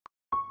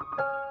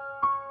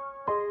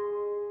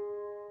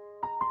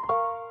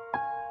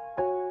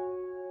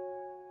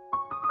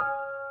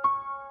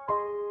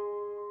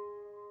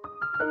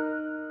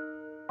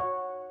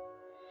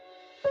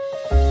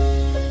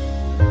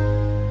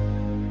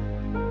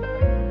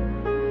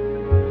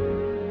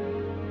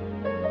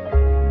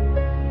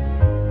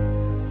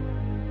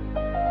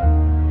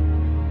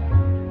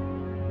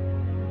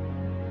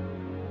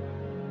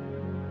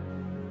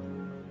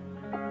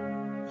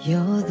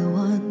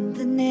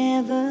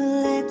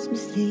me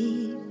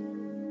sleep.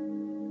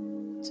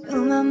 To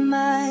my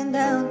mind,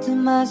 down to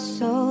my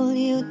soul,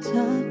 you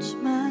touch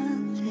my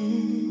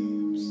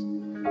lips.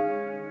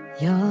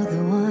 You're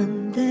the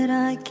one that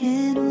I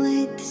can't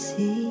wait to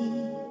see.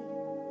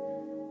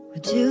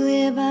 With you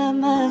here by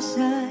my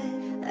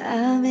side,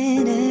 I'm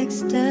in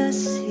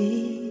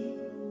ecstasy.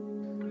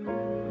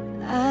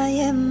 I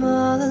am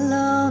all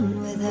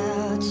alone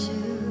without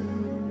you.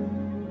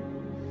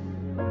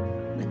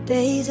 My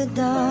days are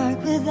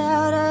dark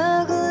without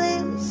a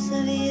glimpse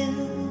of you.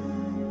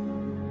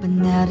 But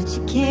now that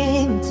you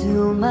came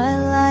into my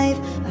life,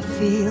 I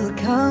feel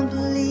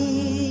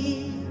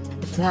complete.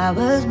 The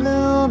flowers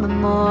bloom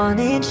and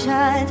morning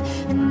shines,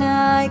 and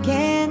I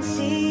can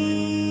see.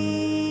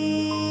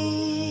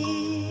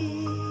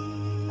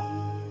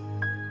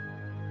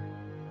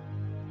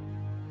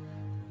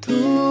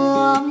 Tuo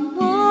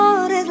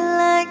Amore is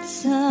like the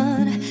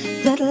sun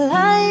that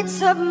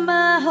lights up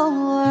my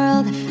whole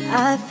world.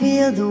 I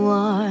feel the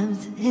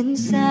warmth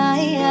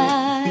inside.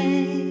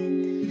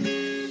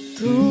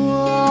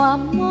 Tuo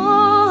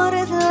Amore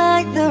is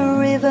like the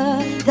river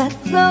that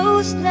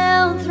flows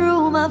down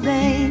through my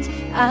veins.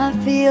 I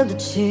feel the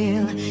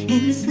chill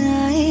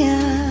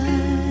inside.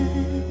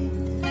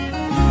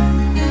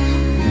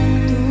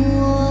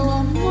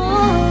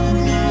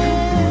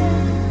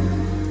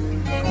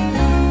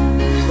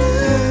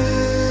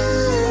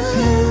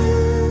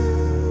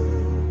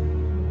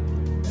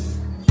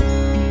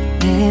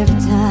 Every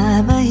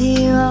time I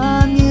hear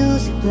our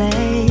music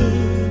play,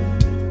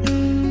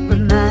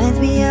 reminds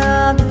me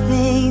of the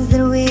things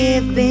that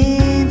we've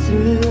been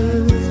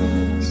through.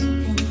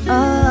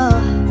 Oh,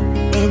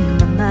 in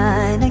my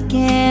mind I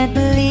can't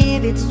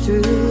believe it's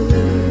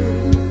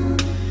true,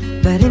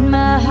 but in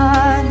my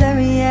heart the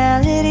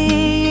reality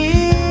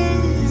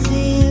is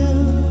you.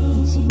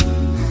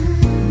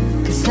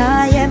 'Cause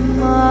I am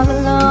all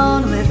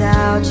alone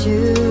without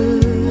you.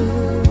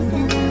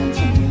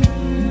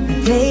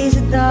 Days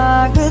are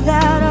dark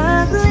without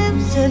a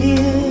glimpse of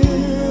you.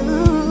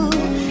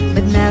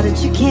 But now that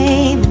you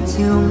came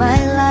into my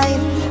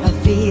life, I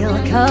feel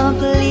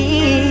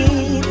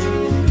complete.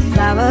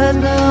 Flowers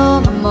bloom,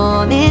 the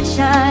morning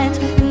shines,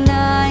 and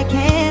I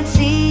can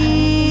see.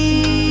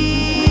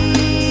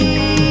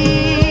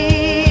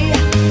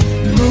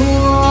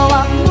 Tuo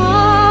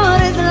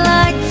Amore is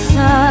like the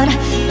sun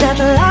that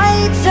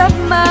lights up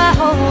my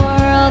whole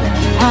world.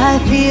 I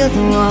feel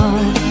the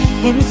warmth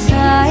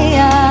inside.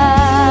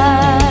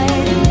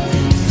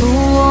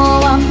 Tuo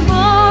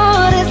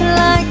Amore is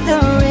like the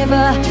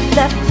river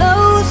that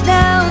flows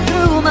down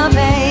through my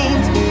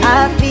veins.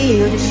 I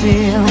feel the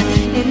chill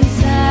inside.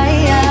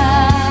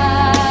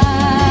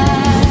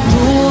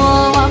 Tuo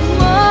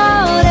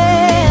Amore,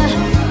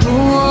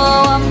 Tuo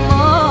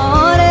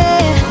Amore,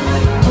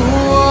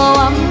 Tuo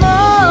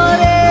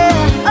Amore,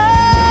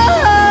 oh.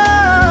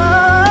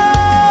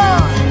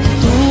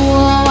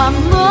 Tuo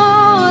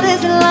Amore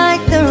is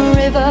like the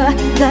river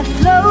that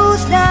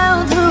flows down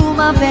through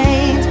my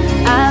veins.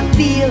 I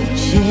feel the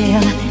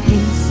chill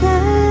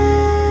inside.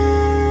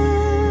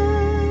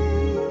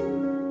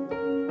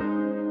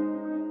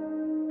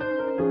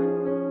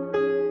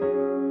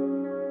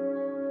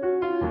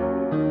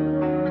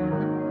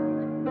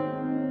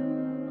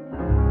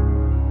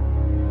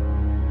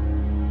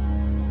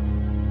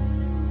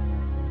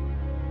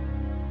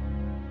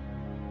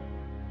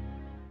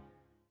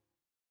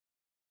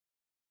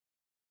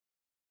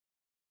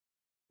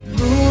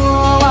 Tuo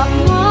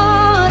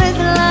Amore is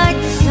like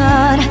the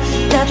sun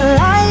that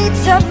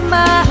lights up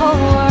my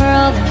whole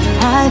world.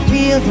 I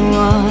feel the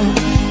warmth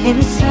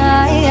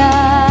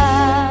inside.